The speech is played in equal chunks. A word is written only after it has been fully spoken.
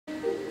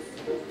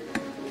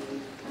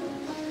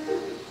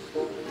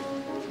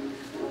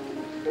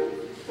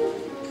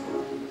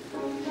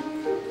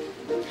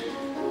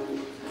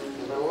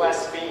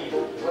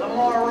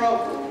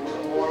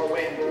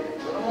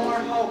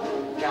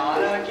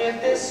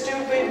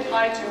stupid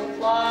kite to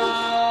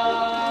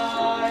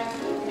fly.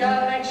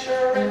 Gotta make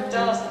sure it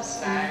doesn't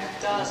snag,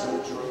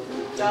 doesn't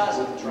droop,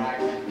 doesn't drag.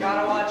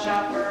 Gotta watch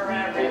out for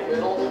every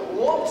little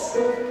whoops. A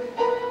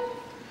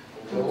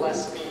little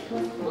less speed, a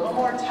little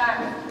more tack,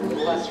 a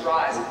little less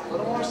rise, a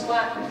little more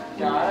slack.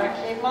 Gotta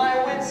keep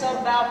my wits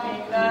about me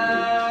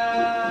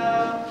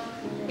now.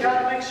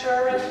 Gotta make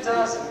sure it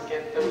doesn't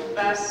get the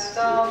best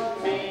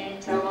of me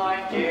till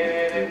I get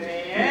it in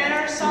the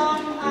air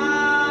somehow.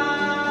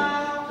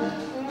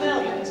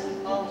 Millions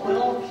of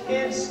little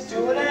kids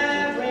do it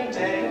every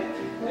day.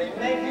 They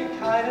make a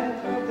kite and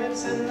poop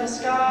it's in the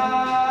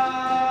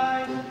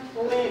sky.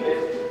 Leave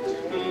it to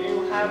me to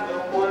have the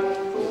one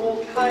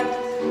fool kite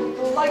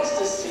who likes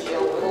to see a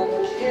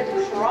little kid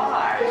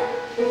cry.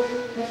 A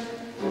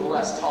little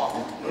less talk, a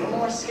little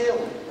more skill,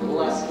 a little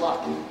less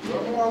luck, a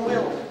little more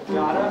will.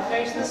 Gotta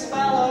face this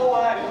fellow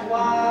wide and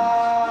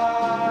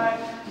wide.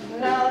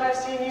 Now that I've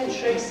seen you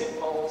chasing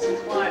poles,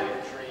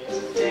 climbing trees,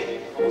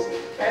 digging holes,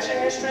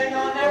 catching your string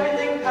on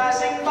everything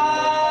passing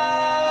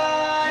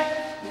by.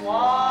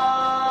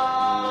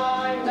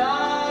 Why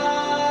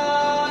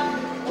not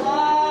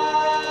fly?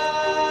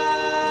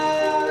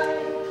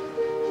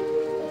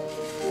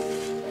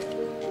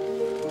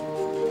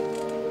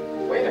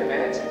 Wait a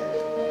minute.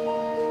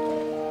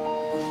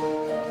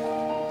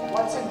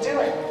 What's it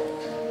doing?